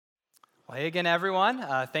Well, hey again, everyone.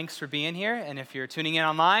 Thanks for being here. And if you're tuning in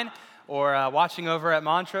online or watching over at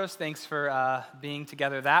Montrose, thanks for being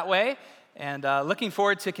together that way. And looking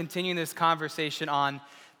forward to continuing this conversation on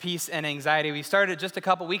peace and anxiety. We started just a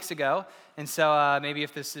couple weeks ago. And so maybe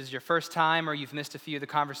if this is your first time or you've missed a few of the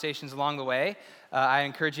conversations along the way, I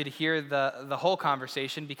encourage you to hear the whole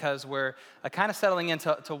conversation because we're kind of settling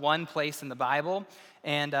into one place in the Bible.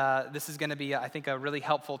 And this is going to be, I think, a really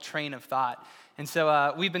helpful train of thought. And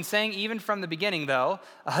so we've been saying even from the beginning, though,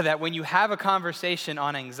 that when you have a conversation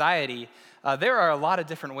on anxiety, there are a lot of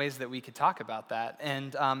different ways that we could talk about that.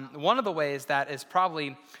 And one of the ways that is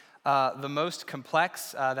probably the most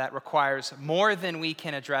complex, that requires more than we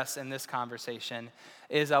can address in this conversation,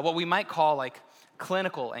 is what we might call like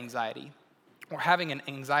clinical anxiety or having an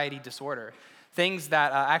anxiety disorder. Things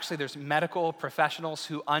that actually there's medical professionals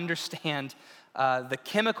who understand the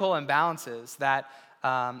chemical imbalances that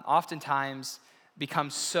oftentimes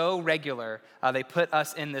become so regular, they put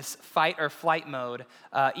us in this fight or flight mode,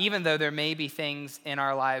 even though there may be things in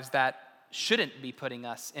our lives that shouldn't be putting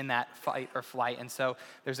us in that fight or flight. And so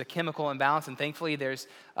there's a chemical imbalance, and thankfully there's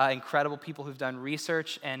incredible people who've done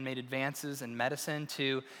research and made advances in medicine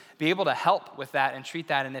to be able to help with that and treat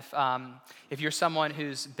that. And if you're someone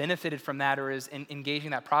who's benefited from that or is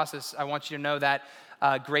engaging that process, I want you to know that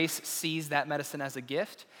Grace sees that medicine as a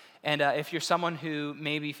gift. And if you're someone who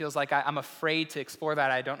maybe feels like I'm afraid to explore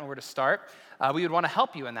that, I don't know where to start, we would want to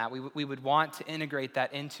help you in that. We would want to integrate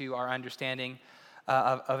that into our understanding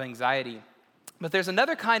of anxiety. But there's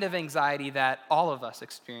another kind of anxiety that all of us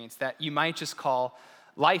experience that you might just call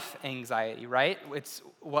life anxiety, right? It's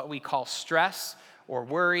what we call stress or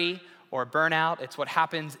worry or burnout. It's what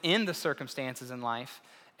happens in the circumstances in life.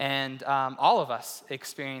 And all of us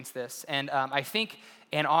experience this. And I think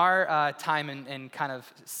in our time and kind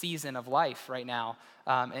of season of life right now,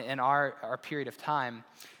 in our period of time,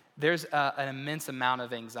 there's an immense amount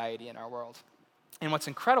of anxiety in our world. And what's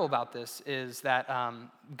incredible about this is that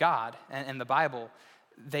God and the Bible,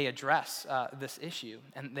 they address this issue,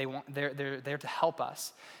 and they're there to help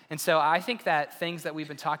us. And so I think that things that we've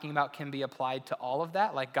been talking about can be applied to all of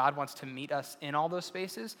that. Like God wants to meet us in all those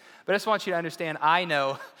spaces. But I just want you to understand, I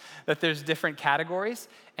know that there's different categories,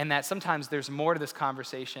 and that sometimes there's more to this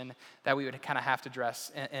conversation that we would kind of have to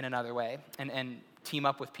address in another way, and team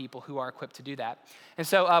up with people who are equipped to do that. And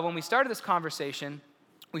so when we started this conversation,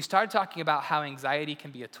 we started talking about how anxiety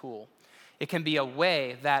can be a tool. It can be a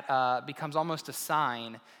way that becomes almost a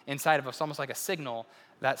sign inside of us, almost like a signal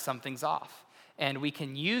that something's off. And we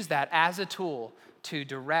can use that as a tool to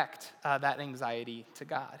direct that anxiety to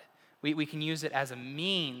God. We can use it as a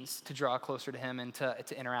means to draw closer to Him and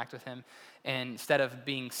to interact with Him, instead of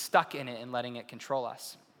being stuck in it and letting it control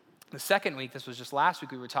us. The second week, this was just last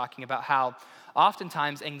week, we were talking about how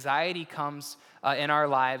oftentimes anxiety comes in our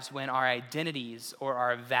lives when our identities or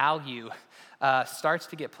our value starts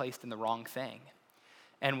to get placed in the wrong thing.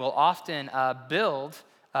 And we'll often build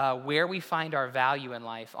where we find our value in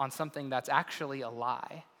life on something that's actually a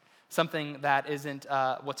lie, something that isn't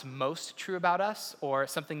what's most true about us, or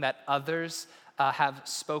something that others have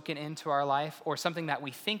spoken into our life, or something that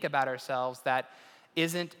we think about ourselves that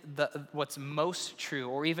isn't what's most true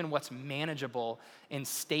or even what's manageable in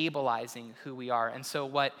stabilizing who we are. And so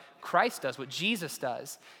what Christ does, what Jesus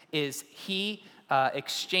does, is He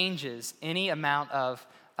exchanges any amount of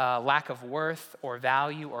lack of worth or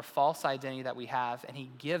value or false identity that we have, and He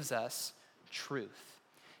gives us truth.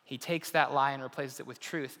 He takes that lie and replaces it with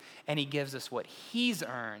truth, and He gives us what He's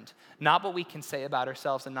earned, not what we can say about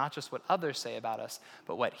ourselves and not just what others say about us,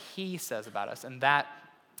 but what He says about us. And that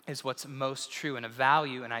is what's most true, and a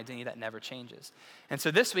value and identity that never changes. And so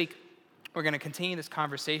this week, we're going to continue this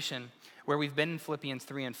conversation where we've been in Philippians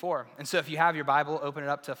 3 and 4. And so if you have your Bible, open it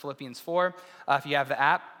up to Philippians 4. If you have the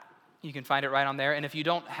app, you can find it right on there. And if you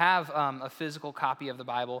don't have a physical copy of the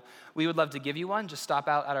Bible, we would love to give you one. Just stop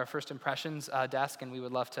out at our First Impressions desk, and we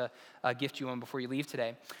would love to gift you one before you leave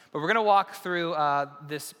today. But we're going to walk through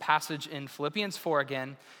this passage in Philippians 4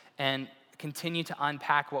 again, and continue to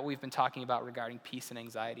unpack what we've been talking about regarding peace and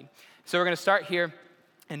anxiety. So we're going to start here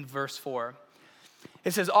in verse 4.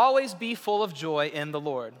 It says, "Always be full of joy in the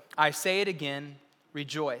Lord. I say it again,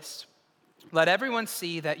 rejoice. Let everyone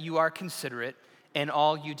see that you are considerate in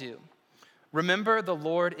all you do. Remember, the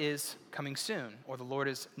Lord is coming soon," or the Lord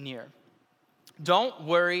is near. "Don't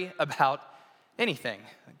worry about anything."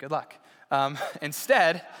 Good luck.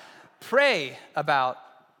 Instead, pray about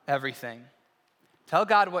everything. Tell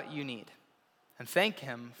God what you need, and thank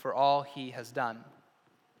Him for all He has done.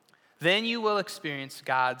 Then you will experience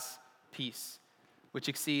God's peace, which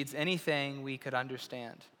exceeds anything we could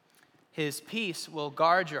understand. His peace will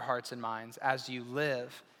guard your hearts and minds as you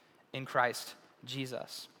live in Christ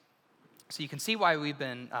Jesus. So you can see why we've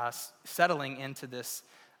been settling into this,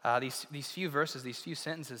 these few verses, these few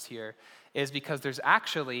sentences here, is because there's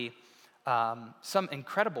actually some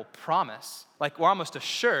incredible promise. Like we're almost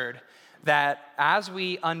assured that as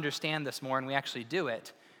we understand this more and we actually do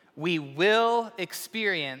it, we will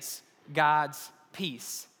experience God's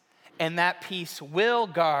peace. And that peace will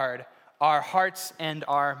guard our hearts and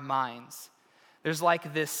our minds. There's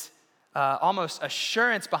like this almost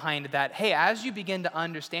assurance behind it that, hey, as you begin to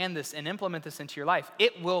understand this and implement this into your life,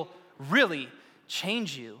 it will really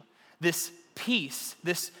change you. This peace,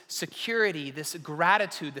 this security, this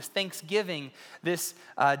gratitude, this thanksgiving, this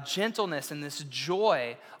gentleness and this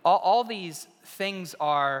joy, all these things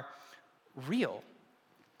are real.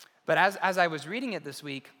 But as I was reading it this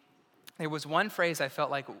week, there was one phrase I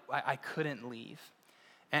felt like I couldn't leave.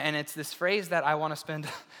 And it's this phrase that I want to spend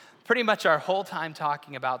pretty much our whole time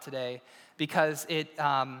talking about today, because it's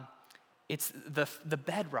the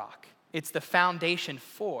bedrock. It's the foundation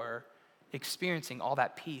for experiencing all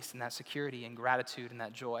that peace and that security and gratitude and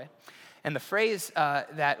that joy. And the phrase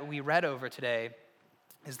that we read over today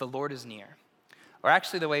is "the Lord is near." Or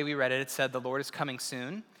actually the way we read it, it said "the Lord is coming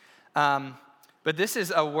soon." But this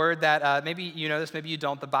is a word that maybe you know this, maybe you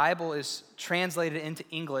don't. The Bible is translated into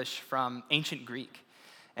English from ancient Greek.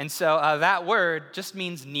 And so that word just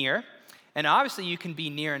means near. And obviously you can be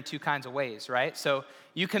near in two kinds of ways, right? So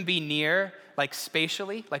you can be near, like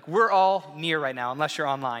spatially, like we're all near right now, unless you're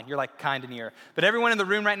online, you're like kind of near. But everyone in the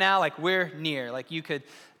room right now, like we're near. Like you could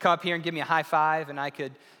come up here and give me a high five and I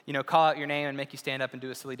could, call out your name and make you stand up and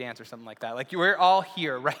do a silly dance or something like that. Like we're all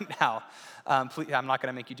here right now. Please, I'm not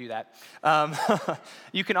gonna make you do that.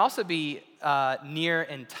 You can also be near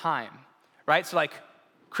in time, right? So like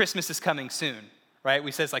Christmas is coming soon, right?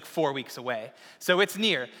 We say it's like 4 weeks away. So it's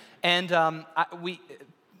near. And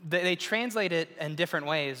they translate it in different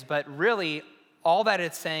ways, but really all that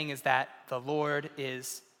it's saying is that the Lord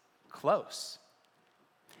is close.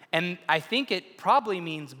 And I think it probably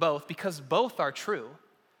means both, because both are true.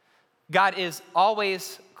 God is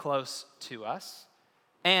always close to us.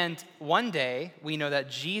 And one day we know that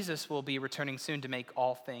Jesus will be returning soon to make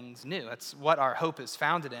all things new. That's what our hope is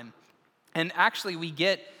founded in. And actually we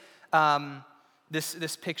get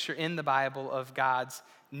this picture in the Bible of God's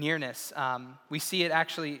nearness. We see it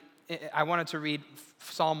actually, I wanted to read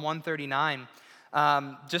Psalm 139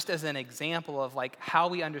 just as an example of like how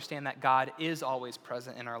we understand that God is always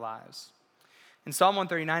present in our lives. In Psalm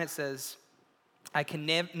 139 it says, "I can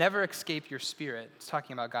never escape your spirit." It's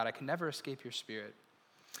talking about God. "I can never escape your spirit.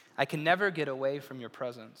 I can never get away from your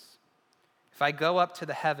presence. If I go up to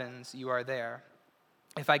the heavens, you are there.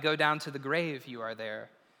 If I go down to the grave, you are there.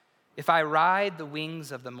 If I ride the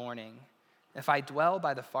wings of the morning, if I dwell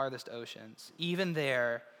by the farthest oceans, even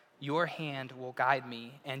there your hand will guide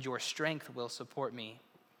me and your strength will support me.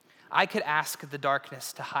 I could ask the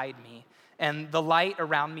darkness to hide me and the light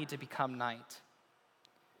around me to become night.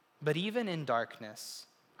 But even in darkness,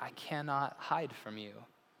 I cannot hide from you.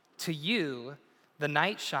 To you, the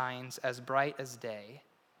night shines as bright as day.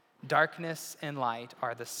 Darkness and light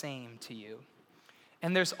are the same to you."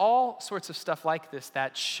 And there's all sorts of stuff like this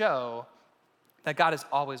that show that God is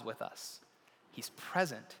always with us. He's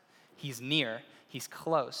present, he's near, he's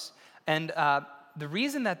close. And the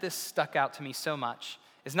reason that this stuck out to me so much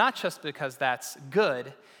is not just because that's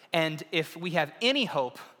good, and if we have any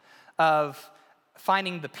hope of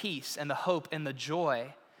finding the peace and the hope and the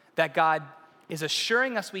joy that God is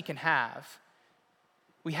assuring us we can have,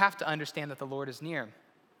 we have to understand that the Lord is near.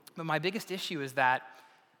 But my biggest issue is that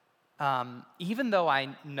even though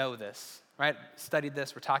I know this, right, studied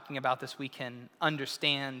this, we're talking about this, we can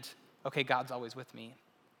understand, okay, God's always with me.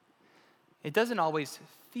 It doesn't always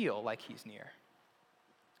feel like he's near.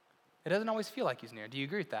 It doesn't always feel like he's near. Do you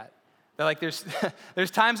agree with that? That like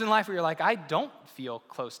there's times in life where you're like, I don't feel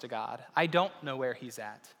close to God. I don't know where he's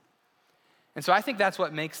at. And so I think that's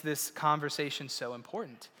what makes this conversation so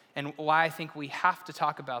important, and why I think we have to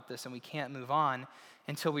talk about this and we can't move on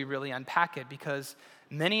until we really unpack it, because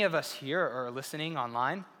many of us here or listening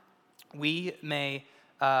online, we may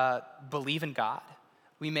believe in God.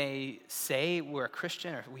 We may say we're a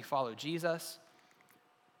Christian or we follow Jesus,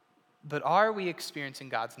 but are we experiencing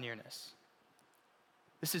God's nearness?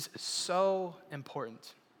 This is so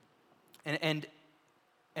important. And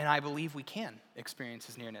I believe we can experience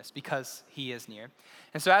his nearness because he is near.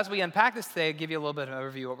 And so as we unpack this today, I'll give you a little bit of an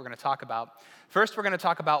overview of what we're going to talk about. First, we're going to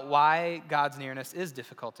talk about why God's nearness is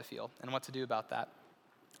difficult to feel and what to do about that.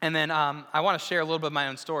 And then I want to share a little bit of my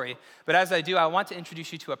own story. But as I do, I want to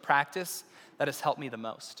introduce you to a practice that has helped me the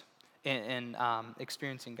most in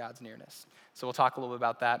experiencing God's nearness. So we'll talk a little bit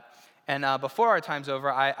about that. And before our time's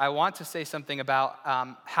over, I want to say something about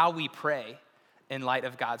how we pray in light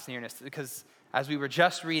of God's nearness. Because as we were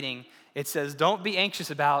just reading, it says, don't be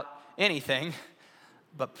anxious about anything,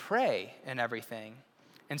 but pray in everything.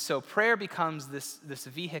 And so prayer becomes this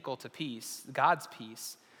vehicle to peace, God's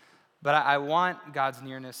peace. But I want God's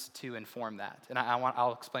nearness to inform that. And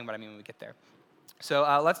I'll explain what I mean when we get there.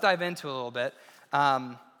 So let's dive into it a little bit.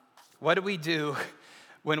 What do we do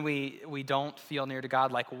when we don't feel near to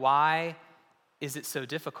God? Like, why is it so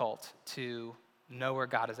difficult to know where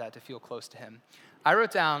God is at, to feel close to him? I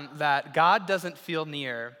wrote down that God doesn't feel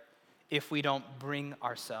near if we don't bring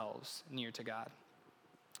ourselves near to God.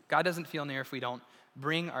 God doesn't feel near if we don't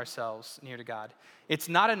bring ourselves near to God. It's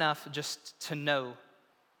not enough just to know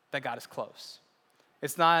that God is close.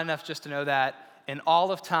 It's not enough just to know that in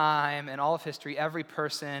all of time and all of history, every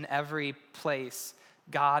person, every place,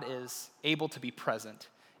 God is able to be present.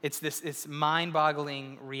 It's this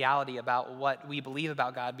mind-boggling reality about what we believe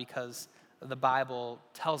about God because the Bible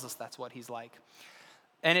tells us that's what he's like.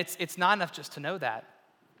 And it's not enough just to know that,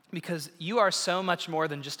 because you are so much more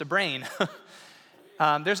than just a brain.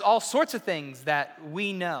 There's all sorts of things that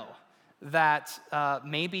we know that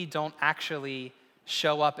maybe don't actually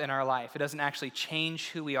show up in our life. It doesn't actually change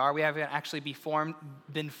who we are. We haven't actually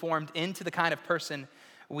been formed into the kind of person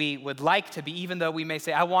we would like to be, even though we may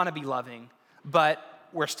say, I want to be loving, but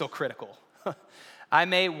we're still critical. I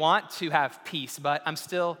may want to have peace, but I'm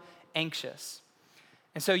still anxious.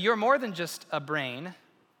 And so you're more than just a brain.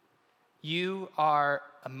 You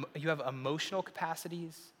have emotional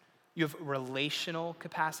capacities. You have relational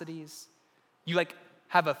capacities. You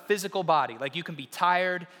have a physical body. Like, you can be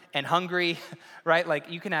tired and hungry, right? Like,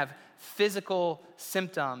 you can have physical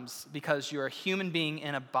symptoms because you're a human being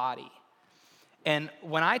in a body. And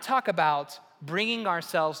when I talk about bringing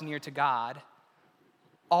ourselves near to God,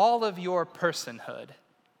 all of your personhood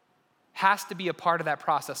has to be a part of that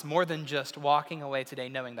process, more than just walking away today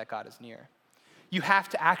knowing that God is near. You have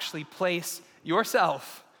to actually place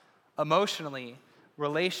yourself emotionally,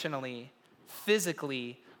 relationally,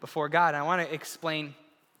 physically before God. And I want to explain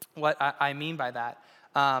what I mean by that.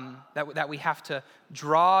 That we have to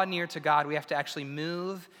draw near to God. We have to actually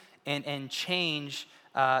move and change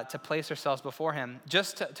to place ourselves before him,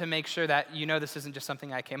 just to make sure that this isn't just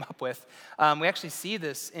something I came up with. We actually see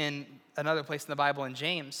this in another place in the Bible, in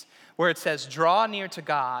James, where it says, draw near to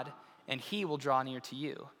God and he will draw near to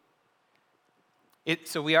you.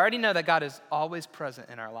 So we already know that God is always present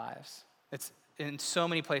in our lives. It's in so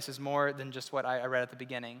many places, more than just what I read at the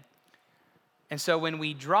beginning. And so when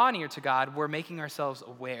we draw near to God, we're making ourselves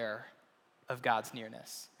aware of God's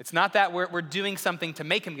nearness. It's not that we're doing something to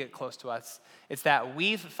make him get close to us. It's that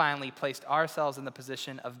we've finally placed ourselves in the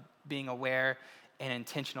position of being aware and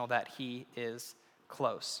intentional that he is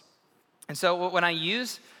close. And so when I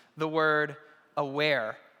use the word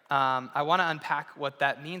aware, I want to unpack what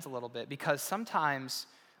that means a little bit, because sometimes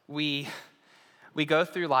we go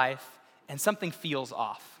through life and something feels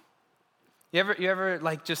off. You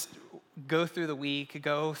ever just go through the week,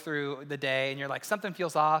 go through the day, and you're like, something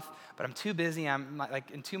feels off, but I'm too busy, I'm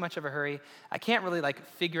in too much of a hurry. I can't really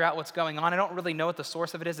figure out what's going on. I don't really know what the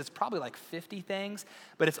source of it is. It's probably 50 things,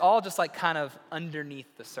 but it's all just kind of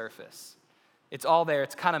underneath the surface. It's all there.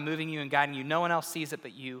 It's kind of moving you and guiding you. No one else sees it,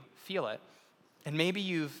 but you feel it. And maybe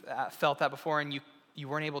you've felt that before and you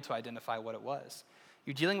weren't able to identify what it was.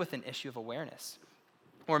 You're dealing with an issue of awareness.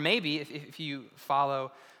 Or maybe if you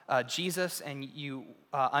follow Jesus and you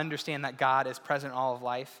understand that God is present in all of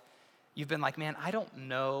life, you've been like, man, I don't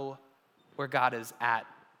know where God is at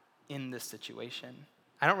in this situation.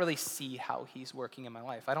 I don't really see how he's working in my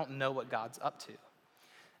life. I don't know what God's up to.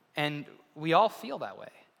 And we all feel that way,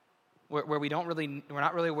 where we're not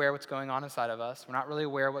really aware what's going on inside of us. We're not really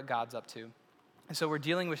aware what God's up to. And so we're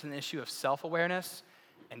dealing with an issue of self-awareness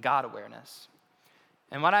and God awareness.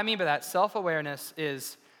 And what I mean by that, self-awareness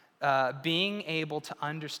is being able to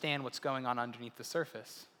understand what's going on underneath the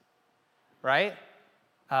surface, right?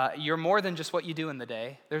 You're more than just what you do in the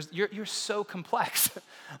day. You're so complex.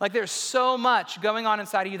 There's so much going on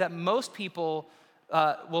inside of you that most people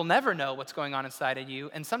will never know what's going on inside of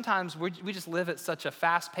you. And sometimes we just live at such a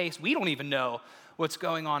fast pace, we don't even know what's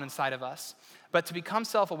going on inside of us. But to become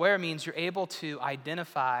self-aware means you're able to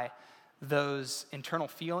identify those internal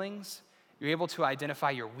feelings. You're able to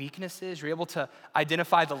identify your weaknesses. You're able to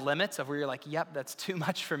identify the limits of where you're like, yep, that's too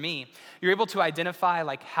much for me. You're able to identify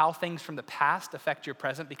how things from the past affect your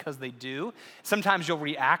present, because they do. Sometimes you'll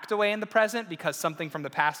react away in the present because something from the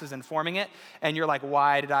past is informing it. And you're like,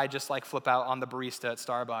 why did I just flip out on the barista at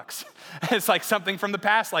Starbucks? It's something from the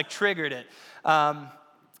past triggered it.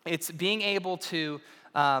 It's being able to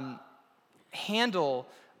handle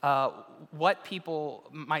what people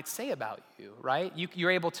might say about you, right?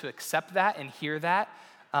 You're able to accept that and hear that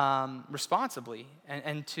responsibly,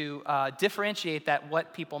 and to differentiate that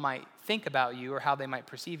what people might think about you or how they might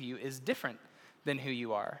perceive you is different than who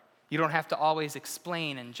you are. You don't have to always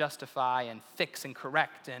explain and justify and fix and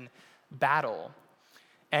correct and battle.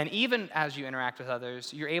 And even as you interact with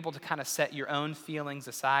others, you're able to kind of set your own feelings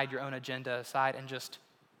aside, your own agenda aside, and just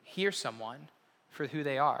hear someone for who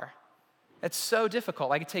they are. It's so difficult.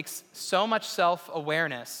 Like, it takes so much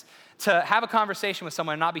self-awareness to have a conversation with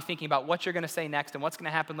someone and not be thinking about what you're going to say next and what's going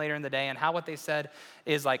to happen later in the day and how what they said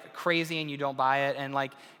is like crazy and you don't buy it, and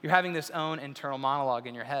like you're having this own internal monologue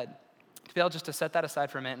in your head. To be able just to set that aside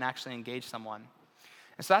for a minute and actually engage someone.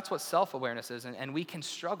 And so that's what self-awareness is, and we can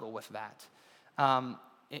struggle with that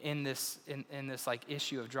in this like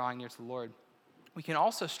issue of drawing near to the Lord. We can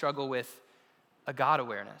also struggle with a God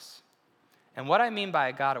awareness. And what I mean by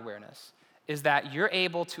a God awareness is that you're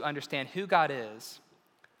able to understand who God is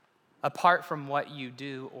apart from what you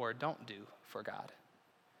do or don't do for God.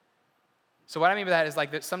 So what I mean by that is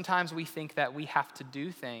like that sometimes we think that we have to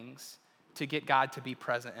do things to get God to be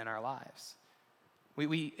present in our lives.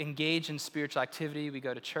 We engage in spiritual activity, we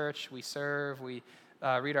go to church, we serve, we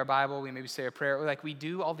read our Bible, we maybe say a prayer. Like, we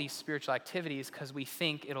do all these spiritual activities because we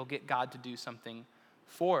think it'll get God to do something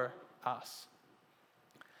for us.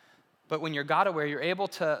 But when you're God aware, you're able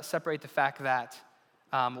to separate the fact that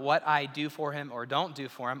what I do for him or don't do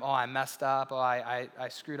for him, I messed up, I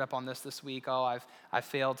screwed up on this week, I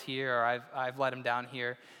failed here, or I've let him down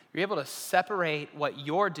here. You're able to separate what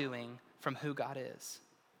you're doing from who God is.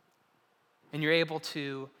 And you're able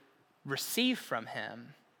to receive from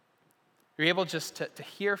him. You're able just to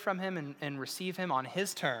hear from him and receive him on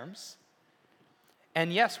his terms.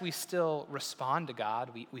 And yes, we still respond to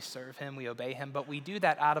God. We serve him, we obey him, but we do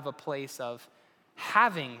that out of a place of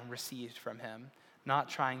having received from him, not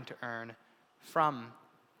trying to earn from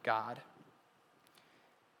God.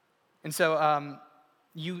 And so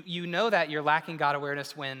you know that you're lacking God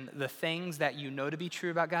awareness when the things that you know to be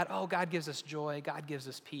true about God, God gives us joy, God gives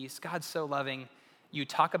us peace, God's so loving. You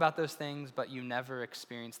talk about those things, but you never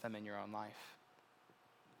experience them in your own life.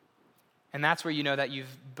 And that's where you know that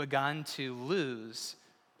you've begun to lose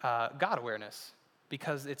God awareness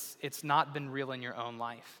because it's not been real in your own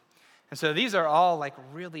life. And so these are all like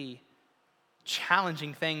really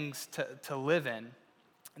challenging things to live in.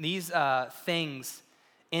 These things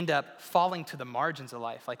end up falling to the margins of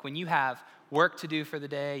life. Like when you have work to do for the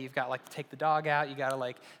day, you've got like to take the dog out, you got to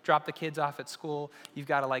like drop the kids off at school, you've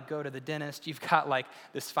got to like go to the dentist, you've got like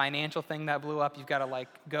this financial thing that blew up, you've got to like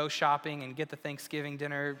go shopping and get the Thanksgiving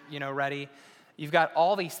dinner, ready. You've got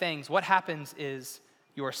all these things. What happens is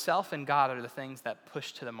yourself and God are the things that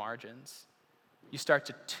push to the margins. You start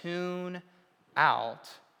to tune out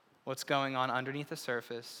what's going on underneath the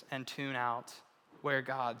surface and tune out where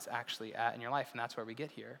God's actually at in your life, and that's where we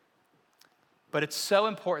get here. But it's so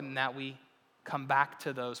important that we come back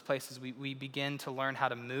to those places. We begin to learn how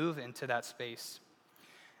to move into that space.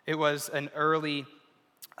 It was an early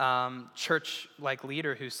church-like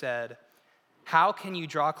leader who said, "How can you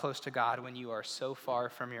draw close to God when you are so far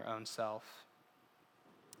from your own self?"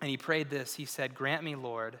 And he prayed this. He said, "Grant me,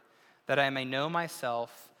 Lord, that I may know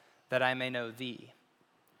myself, that I may know thee."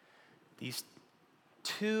 These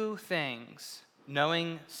two things,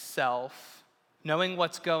 knowing self, knowing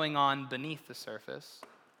what's going on beneath the surface,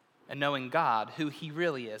 and knowing God, who he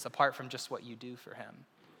really is, apart from just what you do for him,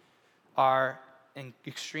 are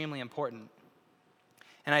extremely important.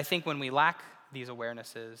 And I think when we lack these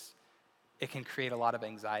awarenesses, it can create a lot of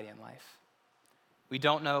anxiety in life. We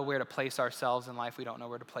don't know where to place ourselves in life. We don't know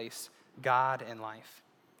where to place God in life.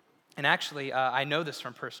 And actually, I know this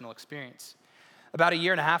from personal experience. About a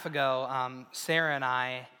year and a half ago, Sarah and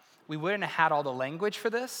I, we wouldn't have had all the language for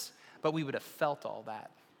this, but we would have felt all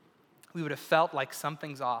that. We would have felt like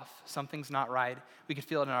something's off, something's not right. We could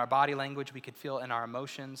feel it in our body language, we could feel it in our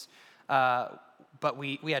emotions, but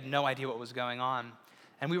we had no idea what was going on.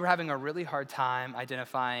 And we were having a really hard time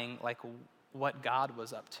identifying like what God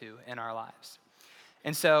was up to in our lives.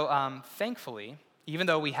 And so thankfully, even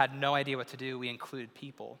though we had no idea what to do, we included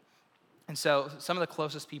people. And so some of the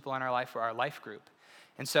closest people in our life were our life group.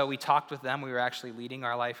 And so we talked with them. We were actually leading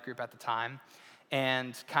our life group at the time.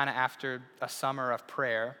 And kind of after a summer of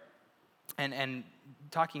prayer and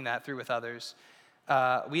talking that through with others,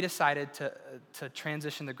 we decided to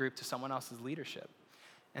transition the group to someone else's leadership.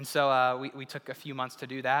 And so we took a few months to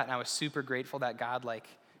do that. And I was super grateful that God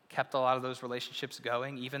kept a lot of those relationships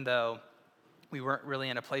going, even though we weren't really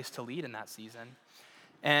in a place to lead in that season.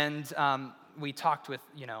 And we talked with,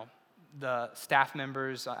 the staff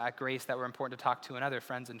members at Grace that were important to talk to and other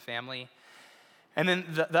friends and family. And then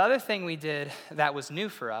the other thing we did that was new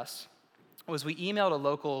for us was we emailed a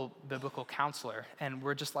local biblical counselor, and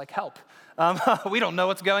we're just like, help. We don't know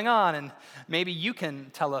what's going on, and maybe you can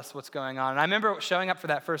tell us what's going on. And I remember showing up for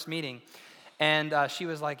that first meeting, and she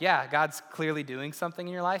was like, yeah, God's clearly doing something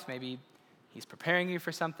in your life. Maybe he's preparing you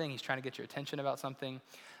for something. He's trying to get your attention about something.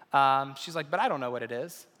 She's like, but I don't know what it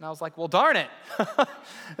is. And I was like, well, darn it.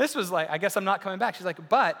 This was like, I guess I'm not coming back. She's like,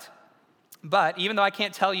 but even though I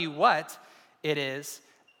can't tell you what it is,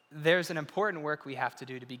 there's an important work we have to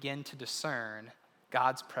do to begin to discern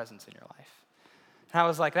God's presence in your life. And I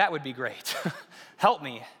was like, that would be great. Help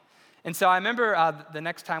me. And so I remember the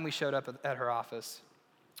next time we showed up at her office,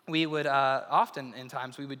 we would often in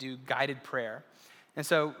times we would do guided prayer. And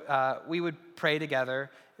so we would pray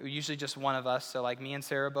together, usually just one of us. So like me and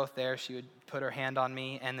Sarah were both there. She would put her hand on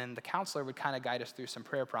me, and then the counselor would kind of guide us through some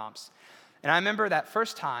prayer prompts. And I remember that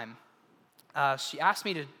first time, she asked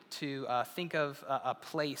me to think of a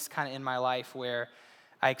place kind of in my life where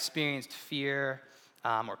I experienced fear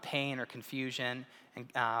or pain or confusion, and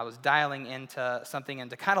I was dialing into something and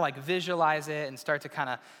to kind of like visualize it and start to kind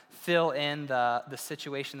of fill in the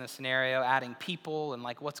situation, the scenario, adding people and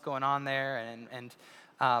like what's going on there, and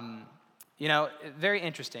very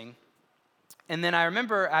interesting. And then I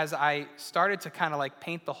remember as I started to kind of like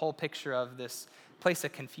paint the whole picture of this place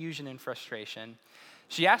of confusion and frustration,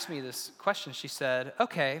 she asked me this question. She said,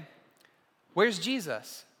 okay, where's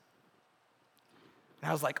Jesus? And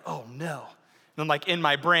I was like, oh no. And I'm like in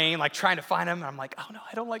my brain, like trying to find him. And I'm like, oh no,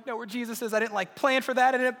 I don't like know where Jesus is. I didn't like plan for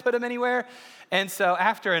that. I didn't put him anywhere. And so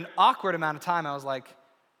after an awkward amount of time, I was like,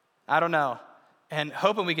 I don't know. And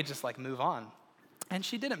hoping we could just like move on. And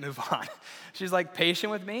she didn't move on. She's like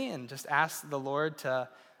patient with me and just asked the Lord to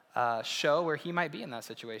show where he might be in that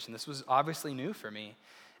situation. This was obviously new for me.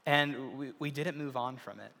 And we didn't move on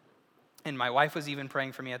from it. And my wife was even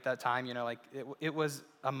praying for me at that time. It was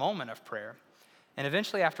a moment of prayer. And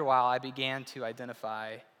eventually, after a while, I began to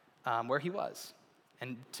identify where he was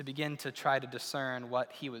and to begin to try to discern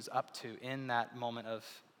what he was up to in that moment of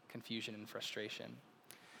confusion and frustration.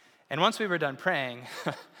 And once we were done praying,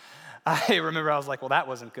 I remember I was like, well, that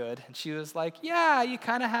wasn't good. And she was like, yeah, you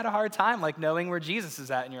kind of had a hard time like knowing where Jesus is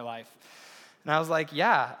at in your life. And I was like,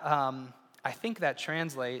 yeah, I think that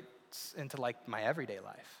translates into like my everyday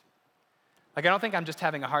life. Like, I don't think I'm just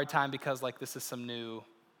having a hard time because like this is some new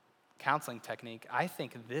counseling technique. I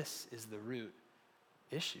think this is the root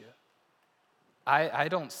issue. I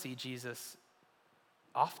don't see Jesus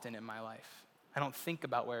often in my life. I don't think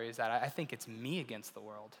about where he's at. I think it's me against the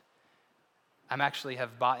world. I'm actually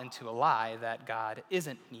have bought into a lie that God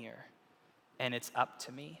isn't near and it's up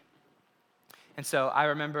to me. And so I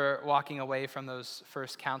remember walking away from those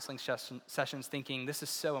first counseling sessions thinking, this is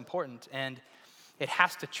so important, and it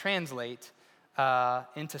has to translate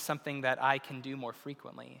into something that I can do more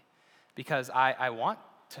frequently, because I want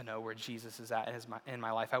to know where Jesus is at in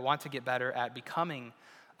my life. I want to get better at becoming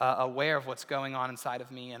aware of what's going on inside of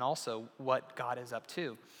me and also what God is up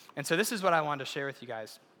to. And so this is what I wanted to share with you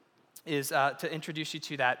guys, is to introduce you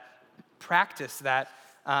to that practice that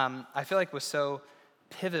I feel like was so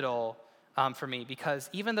pivotal for me, because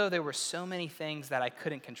even though there were so many things that I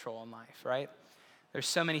couldn't control in life, right? There's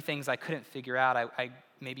so many things I couldn't figure out, I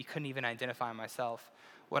maybe couldn't even identify myself.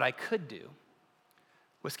 What I could do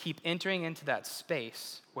was keep entering into that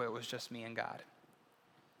space where it was just me and God.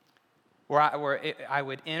 Where I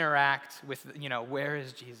would interact with, where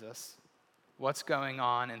is Jesus? What's going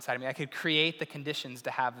on inside of me? I could create the conditions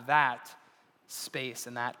to have that space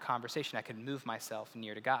and that conversation. I could move myself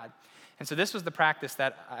near to God. And so this was the practice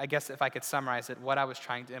that, I guess if I could summarize it, what I was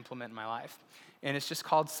trying to implement in my life. And it's just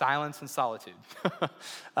called silence and solitude.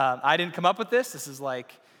 I didn't come up with this. This is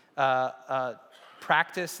like a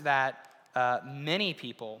practice that many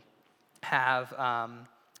people have,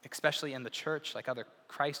 especially in the church, like other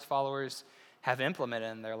Christ followers, have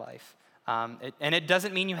implemented in their life. And it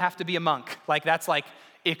doesn't mean you have to be a monk. Like, that's like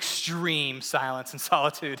extreme silence and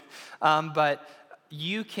solitude. But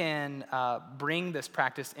you can bring this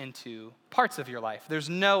practice into parts of your life. There's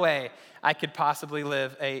no way I could possibly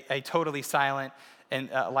live a totally silent and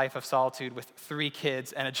life of solitude with 3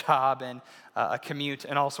 kids and a job and a commute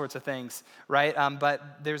and all sorts of things, right?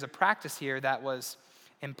 But there's a practice here that was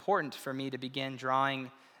important for me to begin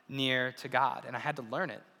drawing near to God, and I had to learn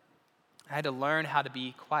it. I had to learn how to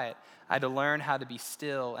be quiet. I had to learn how to be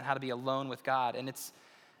still and how to be alone with God, and it's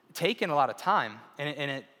taken a lot of time,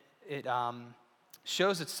 and it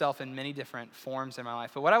shows itself in many different forms in my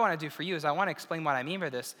life. But what I want to do for you is I want to explain what I mean by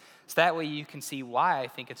this, so that way you can see why I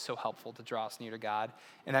think it's so helpful to draw us near to God,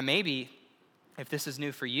 and that maybe if this is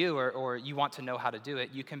new for you or you want to know how to do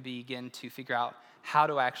it, you can begin to figure out how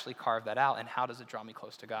do I actually carve that out, and how does it draw me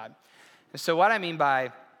close to God? And so what I mean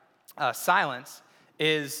by silence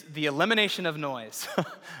is the elimination of noise,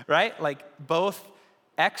 right? Like both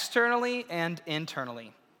externally and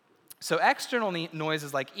internally. So external noise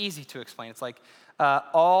is like easy to explain. It's like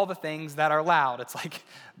all the things that are loud. It's like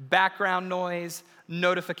background noise,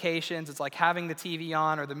 notifications. It's like having the TV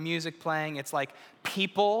on or the music playing. It's like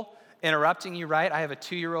people interrupting you, right? I have a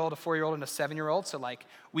 2-year-old, a 4-year-old, and a 7-year-old, so like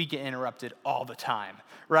we get interrupted all the time,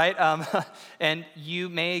 right? And you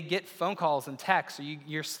may get phone calls and texts, or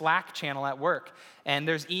your Slack channel at work, and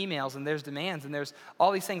there's emails, and there's demands, and there's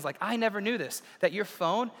all these things. Like, I never knew this, that your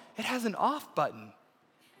phone, it has an off button.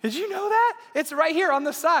 Did you know that? It's right here on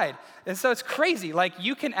the side. And so it's crazy. Like,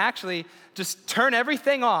 you can actually just turn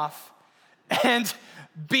everything off and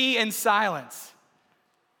be in silence.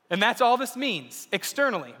 And that's all this means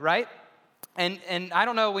externally, right? And I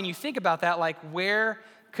don't know, when you think about that, like, where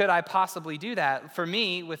could I possibly do that? For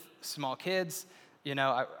me, with small kids,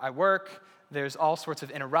 I work, there's all sorts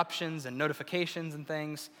of interruptions and notifications and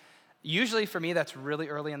things. Usually for me, that's really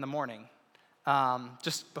early in the morning,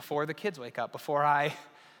 just before the kids wake up, before I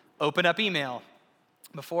open up email,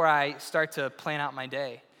 before I start to plan out my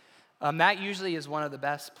day. That usually is one of the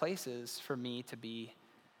best places for me to be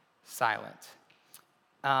silent.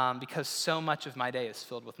 Because so much of my day is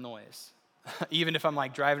filled with noise. Even if I'm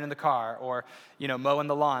like driving in the car or, mowing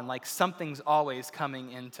the lawn, like something's always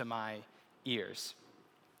coming into my ears.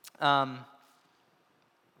 But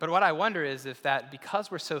what I wonder is if that,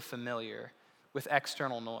 because we're so familiar with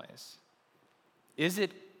external noise, is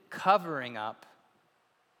it covering up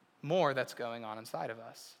more that's going on inside of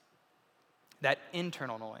us? That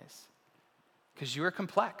internal noise. Because you're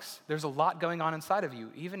complex. There's a lot going on inside of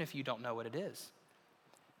you, even if you don't know what it is.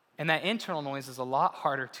 And that internal noise is a lot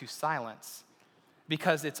harder to silence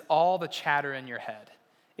because it's all the chatter in your head.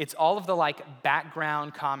 It's all of the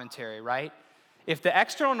background commentary, right? If the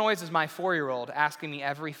external noise is my 4-year-old asking me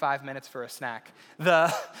every 5 minutes for a snack,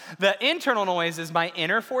 the internal noise is my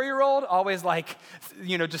inner 4-year-old always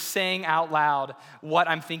just saying out loud what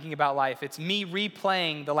I'm thinking about life. It's me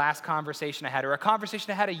replaying the last conversation I had, or a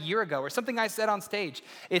conversation I had a year ago, or something I said on stage.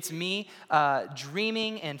 It's me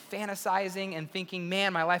dreaming and fantasizing and thinking,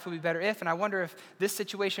 man, my life would be better if, and I wonder if this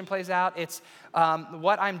situation plays out. It's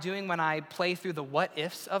what I'm doing when I play through the what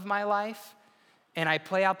ifs of my life. And I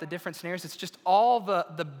play out the different scenarios. It's just all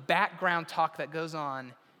the background talk that goes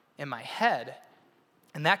on in my head.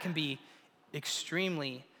 And that can be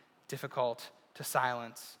extremely difficult to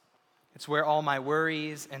silence. It's where all my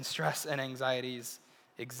worries and stress and anxieties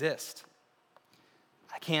exist.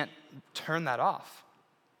 I can't turn that off.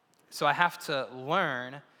 So I have to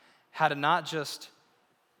learn how to not just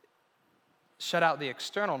shut out the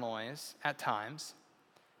external noise at times,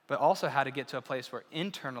 but also how to get to a place where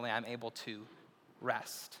internally I'm able to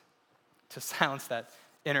rest, to silence that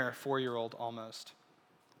inner 4-year-old almost.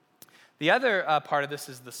 The other part of this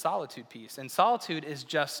is the solitude piece. And solitude is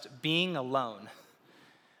just being alone,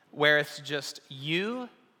 where it's just you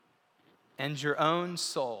and your own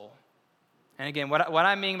soul. And again, what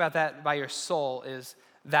I mean about that, by your soul, is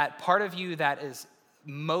that part of you that is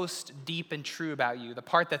most deep and true about you, the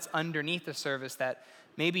part that's underneath the surface that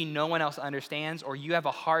maybe no one else understands or you have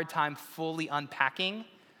a hard time fully unpacking,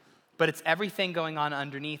 but it's everything going on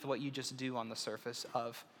underneath what you just do on the surface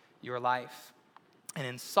of your life. And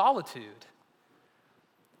in solitude,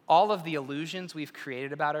 all of the illusions we've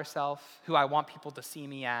created about ourselves, who I want people to see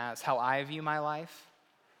me as, how I view my life,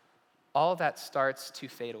 all of that starts to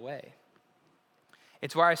fade away.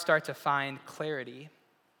 It's where I start to find clarity.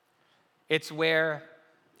 It's where,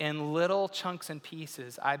 in little chunks and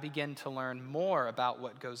pieces, I begin to learn more about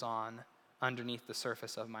what goes on underneath the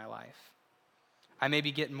surface of my life. I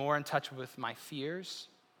maybe get more in touch with my fears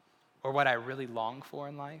or what I really long for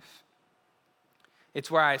in life.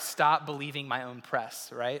 It's where I stop believing my own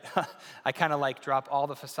press, right? I kind of drop all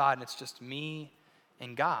the facade and it's just me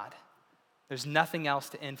and God. There's nothing else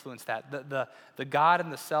to influence that. The God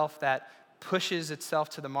and the self that pushes itself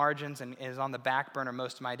to the margins and is on the back burner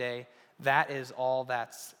most of my day, that is all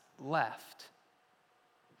that's left.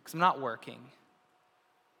 Because I'm not working.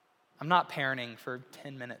 I'm not parenting for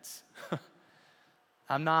 10 minutes.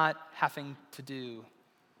 I'm not having to do.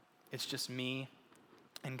 It's just me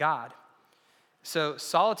and God. So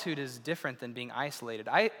solitude is different than being isolated.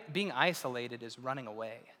 Being isolated is running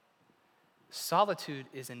away. Solitude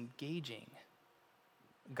is engaging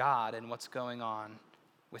God and what's going on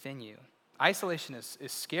within you. Isolation is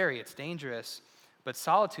scary, it's dangerous, but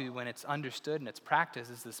solitude, when it's understood and it's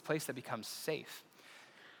practiced, is this place that becomes safe.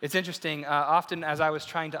 It's interesting, often as I was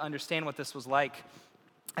trying to understand what this was like,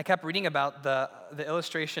 I kept reading about the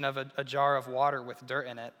illustration of a jar of water with dirt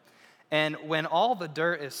in it. And when all the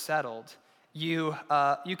dirt is settled, you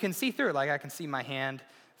can see through it. Like I can see my hand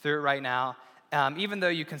through it right now. Even though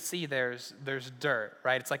you can see there's dirt,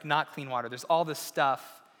 right? It's like not clean water. There's all this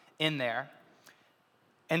stuff in there.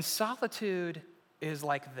 And solitude is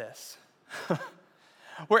like this,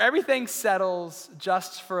 where everything settles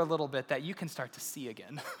just for a little bit that you can start to see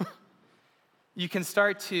again. You can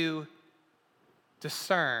start to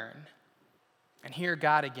discern and hear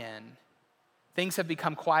God again. Things have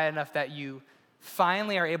become quiet enough that you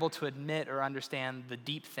finally are able to admit or understand the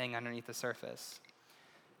deep thing underneath the surface.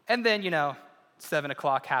 And then, 7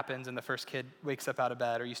 o'clock happens and the first kid wakes up out of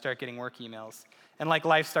bed, or you start getting work emails. And like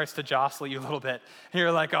life starts to jostle you a little bit. And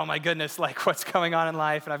you're like, oh my goodness, like what's going on in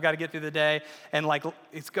life? And I've got to get through the day. And like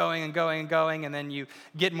it's going and going and going. And then you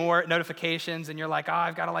get more notifications and you're like, oh,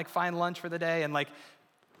 I've got to like find lunch for the day. And like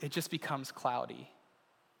it just becomes cloudy.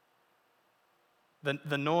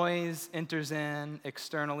 The noise enters in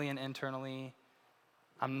externally and internally.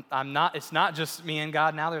 It's not just me and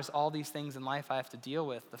God. Now there's all these things in life I have to deal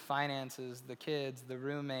with: the finances, the kids, the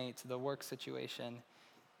roommates, the work situation.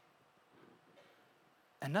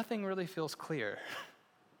 And nothing really feels clear.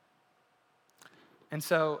 And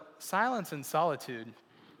so silence and solitude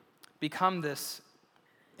become this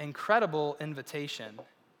incredible invitation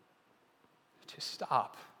to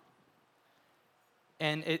stop.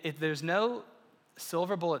 And there's no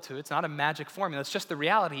silver bullet to it. It's not a magic formula. It's just the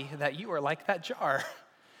reality that you are like that jar.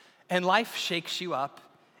 And life shakes you up,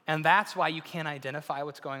 and that's why you can't identify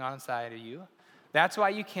what's going on inside of you. That's why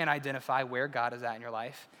you can't identify where God is at in your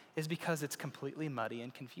life, is because it's completely muddy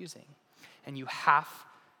and confusing. And you have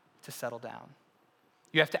to settle down.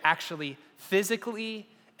 You have to actually physically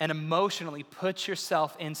and emotionally put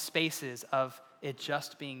yourself in spaces of it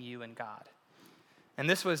just being you and God. And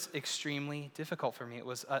this was extremely difficult for me. It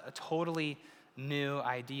was a totally new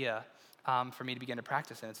idea for me to begin to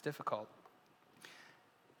practice, and it's difficult.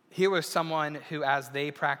 Here was someone who, as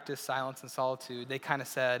they practiced silence and solitude, they kind of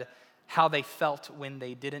said how they felt when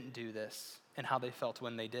they didn't do this and how they felt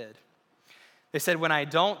when they did. They said, when I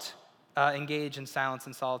don't engage in silence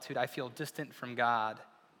and solitude, I feel distant from God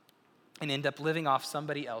and end up living off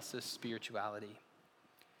somebody else's spirituality.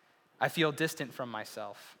 I feel distant from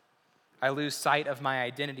myself. I lose sight of my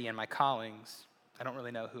identity and my callings. I don't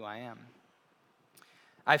really know who I am.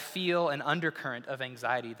 I feel an undercurrent of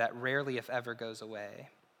anxiety that rarely, if ever, goes away.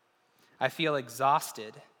 I feel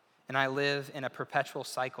exhausted, and I live in a perpetual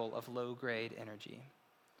cycle of low-grade energy.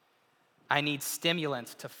 I need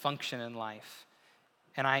stimulants to function in life,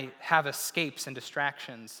 and I have escapes and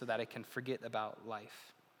distractions so that I can forget about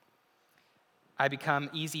life. I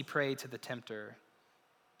become easy prey to the tempter.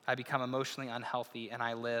 I become emotionally unhealthy, and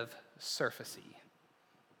I live surfacey.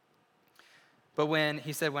 But when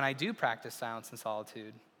I do practice silence and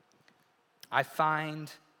solitude, I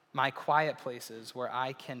find my quiet places where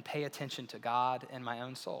I can pay attention to God and my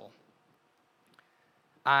own soul.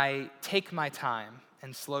 I take my time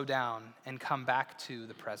and slow down and come back to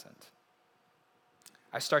the present.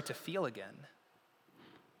 I start to feel again.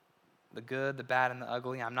 The good, the bad, and the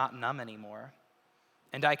ugly. I'm not numb anymore.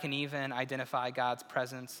 And I can even identify God's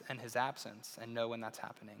presence and his absence and know when that's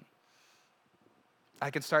happening. I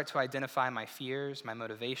can start to identify my fears, my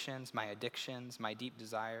motivations, my addictions, my deep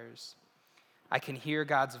desires. I can hear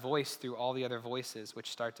God's voice through all the other voices which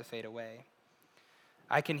start to fade away.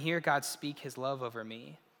 I can hear God speak his love over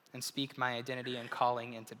me and speak my identity and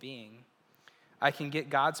calling into being. I can get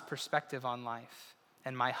God's perspective on life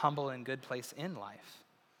and my humble and good place in life.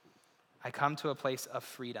 I come to a place of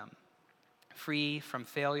freedom, free from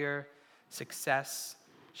failure, success,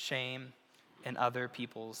 shame, and other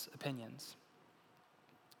people's opinions.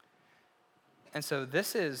 And so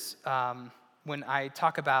this is when I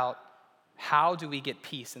talk about how do we get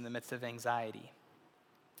peace in the midst of anxiety.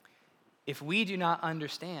 If we do not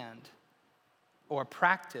understand or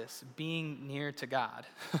practice being near to God,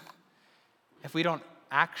 if we don't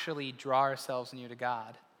actually draw ourselves near to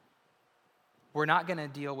God, we're not going to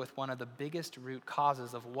deal with one of the biggest root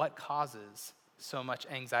causes of what causes so much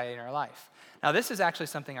anxiety in our life. Now, this is actually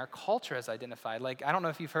something our culture has identified. Like, I don't know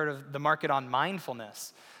if you've heard of the market on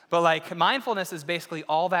mindfulness, but like mindfulness is basically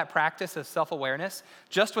all that practice of self-awareness,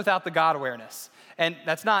 just without the God awareness. And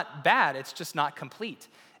that's not bad, it's just not complete.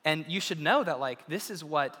 And you should know that like this is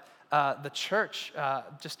what the church,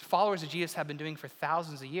 just followers of Jesus, have been doing for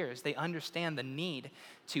thousands of years. They understand the need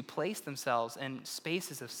to place themselves in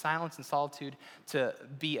spaces of silence and solitude to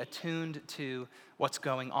be attuned to what's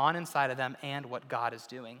going on inside of them and what God is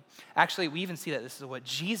doing. Actually, we even see that this is what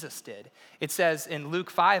Jesus did. It says in Luke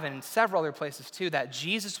 5 and in several other places too that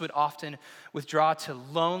Jesus would often withdraw to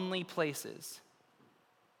lonely places,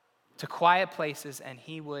 to quiet places, and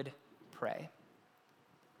he would pray.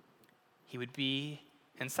 He would be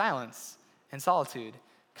in silence and solitude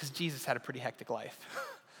because Jesus had a pretty hectic life.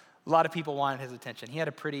 A lot of people wanted his attention. He had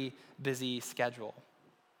a pretty busy schedule.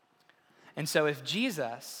 And so if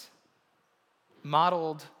Jesus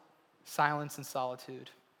modeled silence and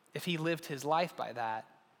solitude, if he lived his life by that,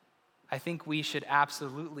 I think we should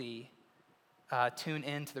absolutely tune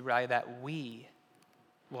into the reality that we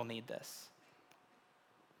will need this.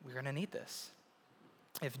 We're going to need this.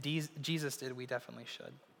 If Jesus did, we definitely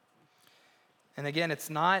should. And again, it's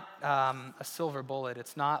not a silver bullet.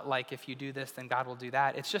 It's not like if you do this, then God will do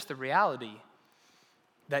that. It's just the reality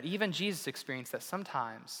that even Jesus experienced that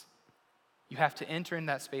sometimes you have to enter in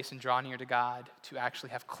that space and draw near to God to actually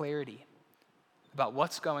have clarity about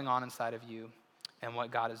what's going on inside of you and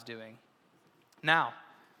what God is doing. Now,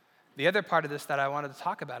 the other part of this that I wanted to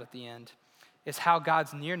talk about at the end is how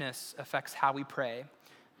God's nearness affects how we pray.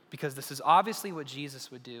 Because this is obviously what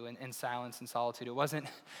Jesus would do in silence and solitude.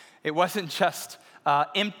 It wasn't just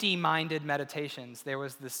empty-minded meditations. There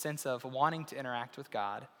was this sense of wanting to interact with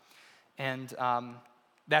God. And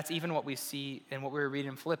that's even what we see in what we were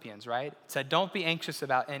reading in Philippians, right? It said, don't be anxious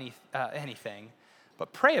about anything,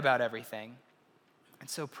 but pray about everything. And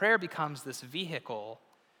so prayer becomes this vehicle,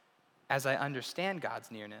 as I understand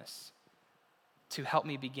God's nearness, to help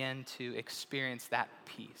me begin to experience that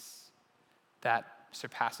peace, that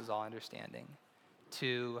surpasses all understanding,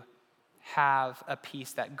 to have a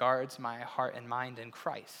peace that guards my heart and mind in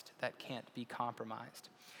Christ that can't be compromised.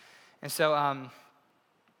 And so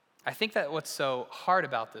I think that what's so hard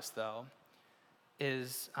about this, though,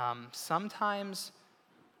 is sometimes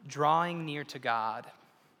drawing near to God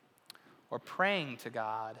or praying to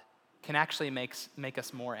God can actually make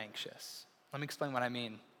us more anxious. Let me explain what I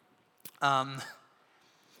mean.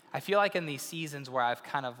 I feel like in these seasons where I've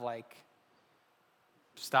kind of like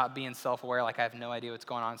stop being self-aware, like I have no idea what's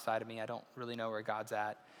going on inside of me, I don't really know where God's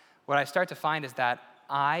at, what I start to find is that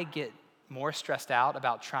I get more stressed out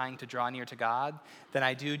about trying to draw near to God than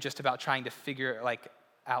I do just about trying to figure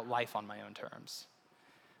out life on my own terms.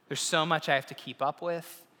 There's so much I have to keep up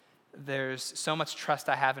with. There's so much trust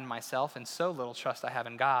I have in myself and so little trust I have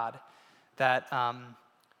in God that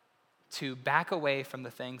to back away from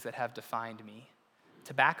the things that have defined me,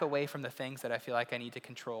 to back away from the things that I feel like I need to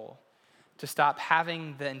control, to stop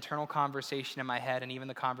having the internal conversation in my head and even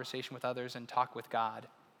the conversation with others and talk with God,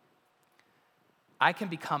 I can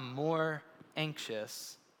become more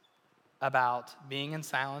anxious about being in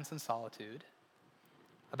silence and solitude,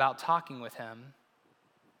 about talking with him,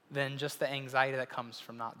 than just the anxiety that comes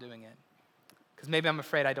from not doing it. Because maybe I'm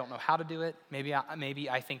afraid I don't know how to do it. Maybe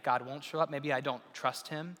I think God won't show up. Maybe I don't trust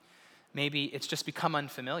him. Maybe it's just become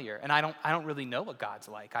unfamiliar, and I don't really know what God's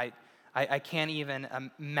like. I can't even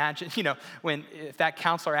imagine, if that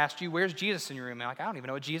counselor asked you, where's Jesus in your room? And I don't even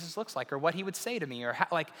know what Jesus looks like or what he would say to me or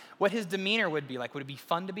what his demeanor would be like. Would it be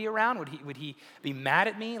fun to be around? Would he be mad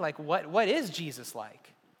at me? Like, what is Jesus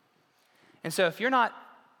like? And so if you're not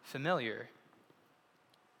familiar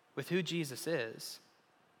with who Jesus is,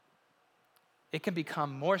 it can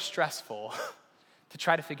become more stressful to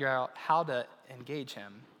try to figure out how to engage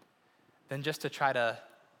him than just to try to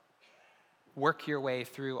work your way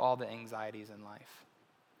through all the anxieties in life.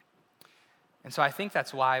 And so I think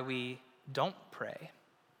that's why we don't pray.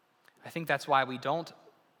 I think that's why we don't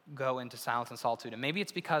go into silence and solitude. And maybe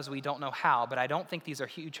it's because we don't know how, but I don't think these are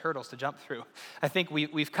huge hurdles to jump through. I think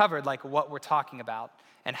we've covered what we're talking about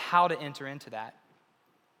and how to enter into that.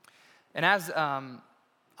 And as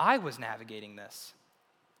I was navigating this,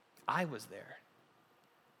 I was there.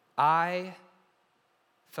 I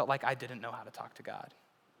felt like I didn't know how to talk to God.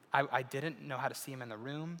 I didn't know how to see him in the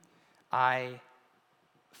room. I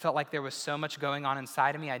felt like there was so much going on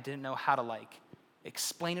inside of me. I didn't know how to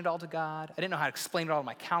explain it all to God. I didn't know how to explain it all to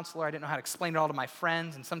my counselor. I didn't know how to explain it all to my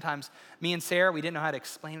friends. And sometimes me and Sarah, we didn't know how to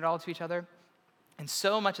explain it all to each other. And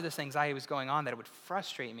so much of this anxiety was going on that it would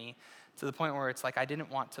frustrate me to the point where it's like I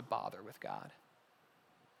didn't want to bother with God.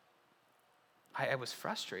 I was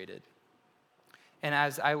frustrated. And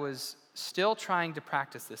as I was still trying to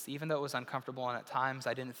practice this, even though it was uncomfortable and at times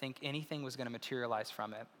I didn't think anything was going to materialize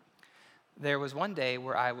from it, there was one day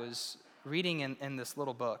where I was reading in this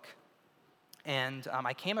little book, and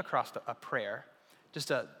I came across a prayer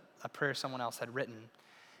just a prayer someone else had written.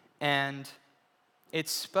 And it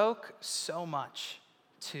spoke so much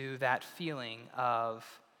to that feeling of,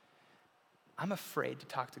 I'm afraid to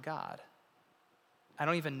talk to God. I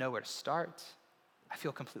don't even know where to start. I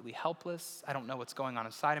feel completely helpless. I don't know what's going on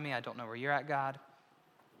inside of me. I don't know where you're at, God.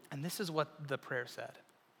 And this is what the prayer said.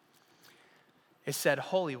 It said,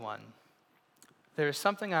 Holy One, there is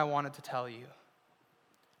something I wanted to tell you,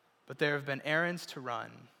 but there have been errands to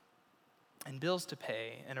run and bills to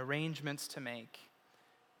pay and arrangements to make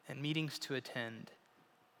and meetings to attend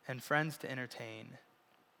and friends to entertain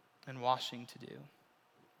and washing to do.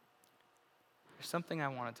 There's something I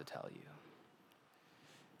wanted to tell you.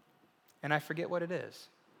 And I forget what it is.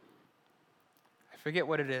 I forget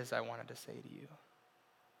what it is I wanted to say to you.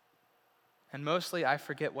 And mostly I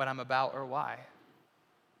forget what I'm about or why.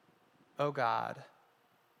 Oh God,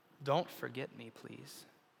 don't forget me, please,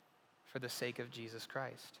 for the sake of Jesus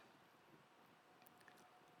Christ.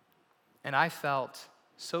 And I felt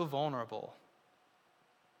so vulnerable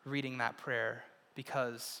reading that prayer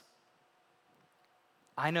because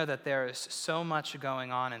I know that there is so much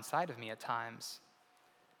going on inside of me at times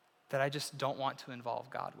that I just don't want to involve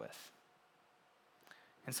God with.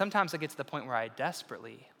 And sometimes I get to the point where I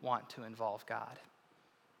desperately want to involve God,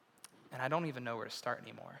 and I don't even know where to start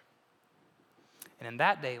anymore. And in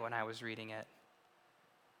that day when I was reading it,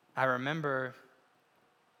 I remember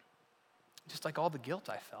just like all the guilt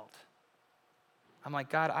I felt. I'm like,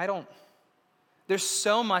 God, there's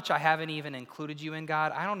so much I haven't even included you in,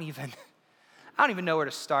 God. I don't even know where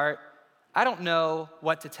to start. I don't know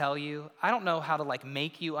what to tell you. I don't know how to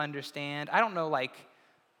make you understand. I don't know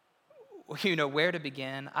where to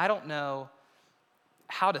begin. I don't know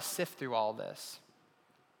how to sift through all this.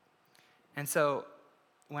 And so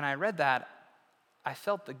when I read that, I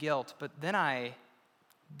felt the guilt, but then I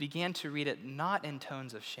began to read it not in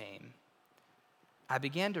tones of shame. I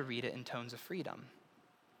began to read it in tones of freedom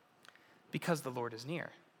because the Lord is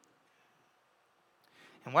near.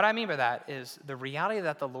 And what I mean by that is the reality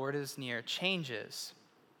that the Lord is near changes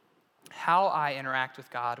how I interact with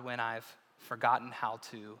God when I've forgotten how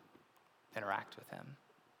to interact with him,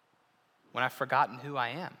 when I've forgotten who I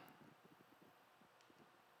am.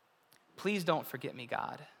 Please don't forget me,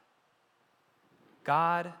 God.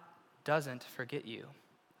 God doesn't forget you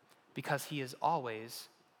because he is always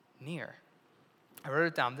near. I wrote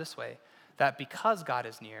it down this way, that because God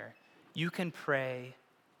is near, you can pray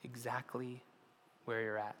exactly where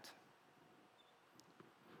you're at.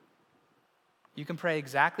 You can pray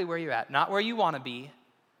exactly where you're at, not where you want to be,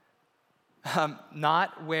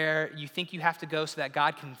 not where you think you have to go so that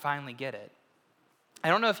God can finally get it. I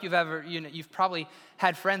don't know if you've ever, you've probably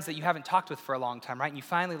had friends that you haven't talked with for a long time, right? And you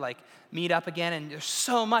finally meet up again and there's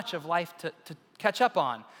so much of life to catch up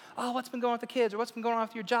on. Oh, what's been going on with the kids, or what's been going on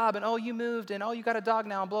with your job, and oh, you moved, and oh, you got a dog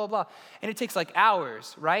now, and blah, blah, blah. And it takes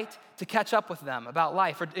hours, right, to catch up with them about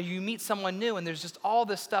life. Or you meet someone new and there's just all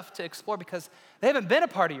this stuff to explore because they haven't been a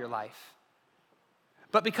part of your life.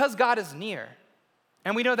 But because God is near,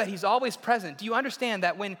 and we know that he's always present, do you understand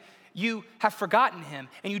that when you have forgotten him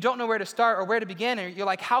and you don't know where to start or where to begin, and you're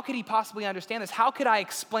like, how could he possibly understand this? How could I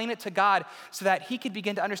explain it to God so that he could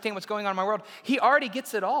begin to understand what's going on in my world? He already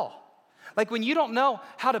gets it all. When you don't know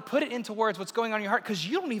how to put it into words, what's going on in your heart, because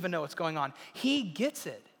you don't even know what's going on, he gets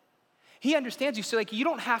it. He understands you. So you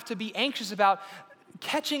don't have to be anxious about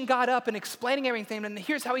catching God up and explaining everything, and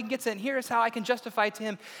here's how he gets it, and here's how I can justify it to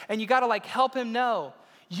him, and you got to help him know.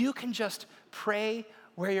 You can just pray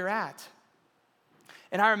where you're at.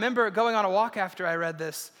 And I remember going on a walk after I read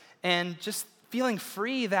this and just feeling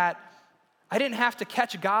free that I didn't have to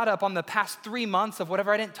catch God up on the past 3 months of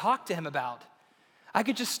whatever I didn't talk to him about. I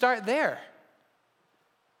could just start there.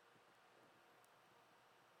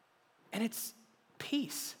 And it's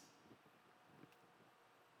peace.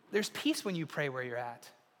 There's peace when you pray where you're at.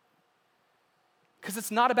 Because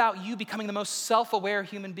it's not about you becoming the most self-aware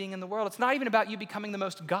human being in the world. It's not even about you becoming the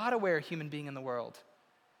most God-aware human being in the world.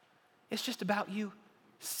 It's just about you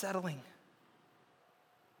settling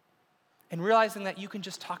and realizing that you can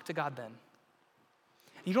just talk to God then.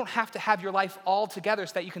 You don't have to have your life all together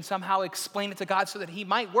so that you can somehow explain it to God so that he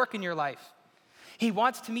might work in your life. He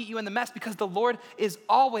wants to meet you in the mess because the Lord is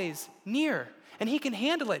always near. And he can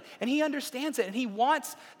handle it, and he understands it, and he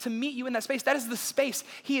wants to meet you in that space. That is the space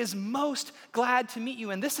he is most glad to meet you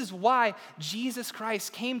in. This is why Jesus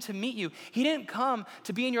Christ came to meet you. He didn't come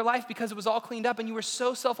to be in your life because it was all cleaned up and you were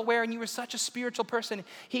so self-aware and you were such a spiritual person.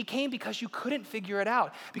 He came because you couldn't figure it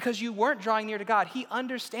out, because you weren't drawing near to God. He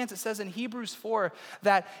understands, it says in Hebrews 4,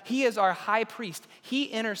 that he is our high priest. He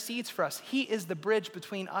intercedes for us. He is the bridge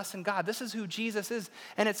between us and God. This is who Jesus is.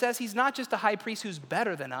 And it says he's not just a high priest who's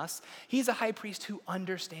better than us. He's a high priest priest who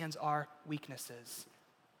understands our weaknesses.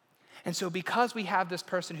 And so because we have this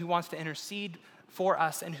person who wants to intercede for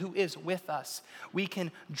us and who is with us, we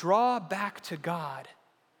can draw back to God.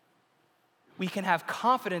 We can have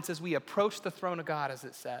confidence as we approach the throne of God, as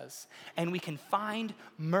it says, and we can find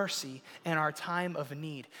mercy in our time of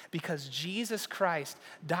need because Jesus Christ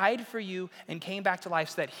died for you and came back to life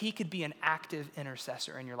so that he could be an active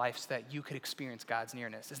intercessor in your life so that you could experience God's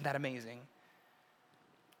nearness. Isn't that amazing?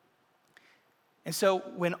 And so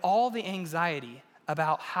when all the anxiety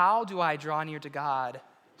about how do I draw near to God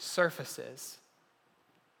surfaces,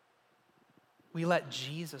 we let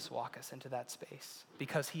Jesus walk us into that space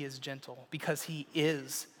because he is gentle, because he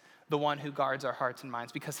is the one who guards our hearts and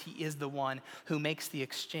minds, because he is the one who makes the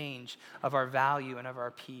exchange of our value and of our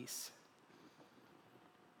peace.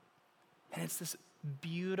 And it's this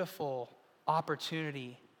beautiful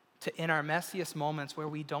opportunity to, in our messiest moments where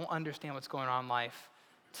we don't understand what's going on in life,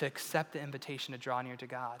 to accept the invitation to draw near to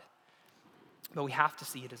God. But we have to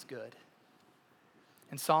see it as good.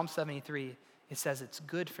 In Psalm 73, it says, it's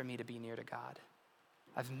good for me to be near to God.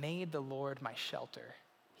 I've made the Lord my shelter.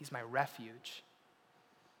 He's my refuge.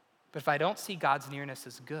 But if I don't see God's nearness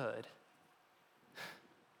as good,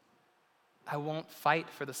 I won't fight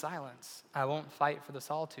for the silence. I won't fight for the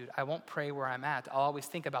solitude. I won't pray where I'm at. I'll always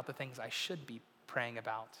think about the things I should be praying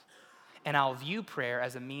about. And I'll view prayer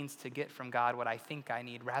as a means to get from God what I think I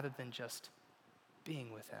need rather than just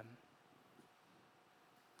being with him.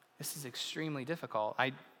 This is extremely difficult.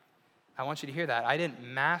 I want you to hear that. I didn't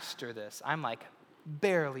master this. I'm like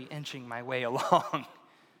barely inching my way along.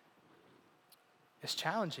 It's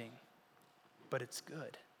challenging, but it's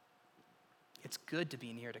good. It's good to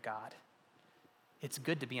be near to God. It's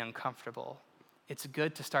good to be uncomfortable. It's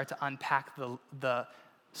good to start to unpack the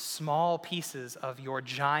small pieces of your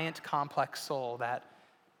giant complex soul that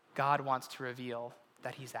God wants to reveal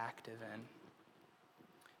that he's active in.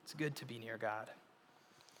 It's good to be near God.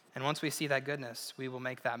 And once we see that goodness, we will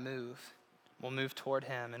make that move. We'll move toward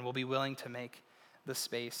him, and we'll be willing to make the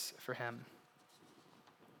space for him.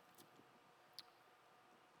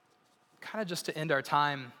 Kind of just to end our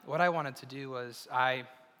time, what I wanted to do was I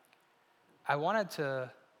wanted to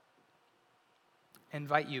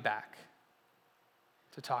invite you back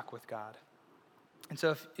to talk with God. And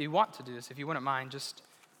so if you want to do this, if you wouldn't mind, just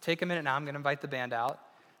take a minute now. I'm going to invite the band out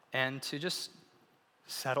and to just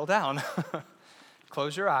settle down.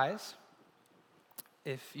 Close your eyes,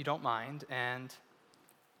 if you don't mind, and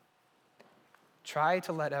try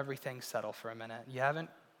to let everything settle for a minute. You haven't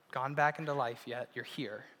gone back into life yet. You're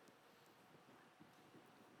here.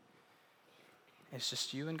 It's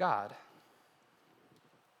just you and God.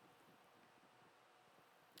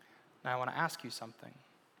 Now I want to ask you something.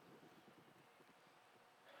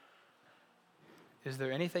 Is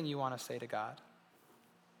there anything you want to say to God?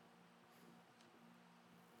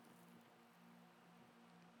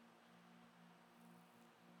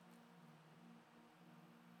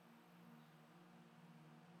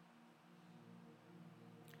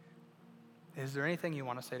 Is there anything you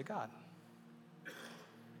want to say to God?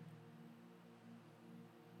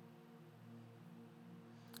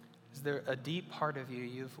 Is there a deep part of you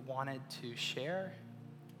you've wanted to share?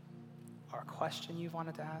 Or a question you've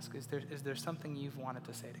wanted to ask? Is there something you've wanted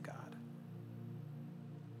to say to God?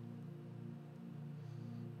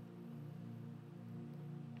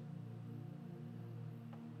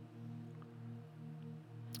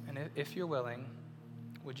 And if you're willing,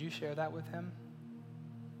 would you share that with him?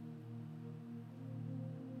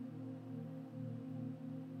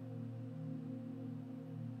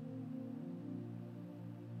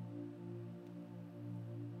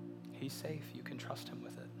 He's safe. You can trust him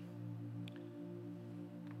with it.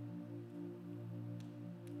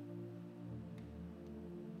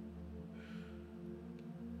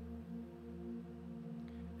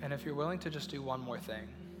 And if you're willing to just do one more thing,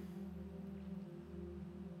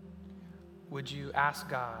 would you ask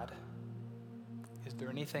God, is there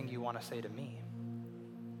anything you want to say to me?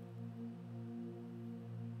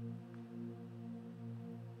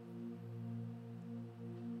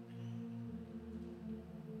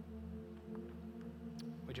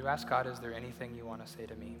 Would you ask God, is there anything you want to say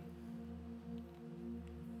to me?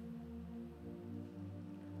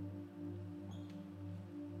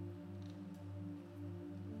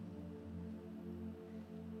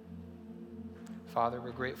 Father,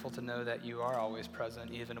 we're grateful to know that you are always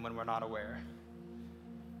present, even when we're not aware.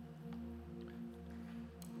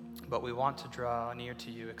 But we want to draw near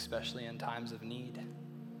to you, especially in times of need.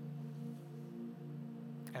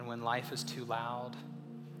 And when life is too loud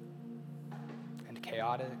and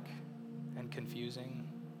chaotic and confusing,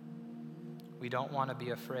 we don't want to be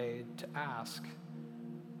afraid to ask,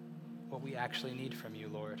 what we actually need from you,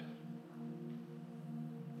 Lord.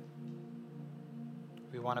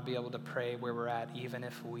 We want to be able to pray where we're at, even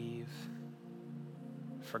if we've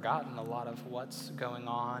forgotten a lot of what's going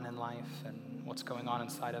on in life and what's going on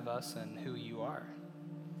inside of us and who you are.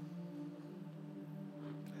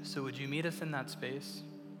 So would you meet us in that space?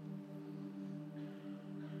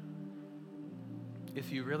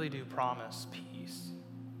 If you really do promise peace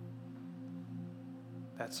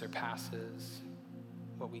that surpasses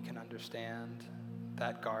what we can understand,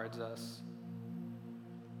 that guards us,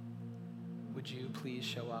 would you please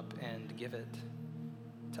show up and give it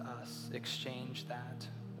to us? Exchange that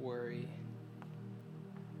worry.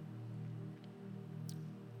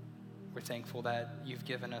 We're thankful that you've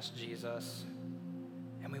given us Jesus,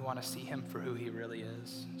 and we want to see him for who he really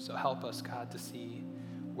is. So help us, God, to see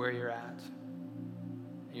where you're at.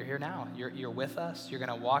 You're here now. You're with us. You're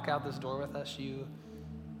going to walk out this door with us. You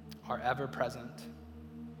are ever present.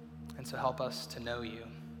 And so help us to know you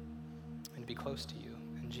and be close to you.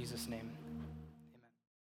 In Jesus' name.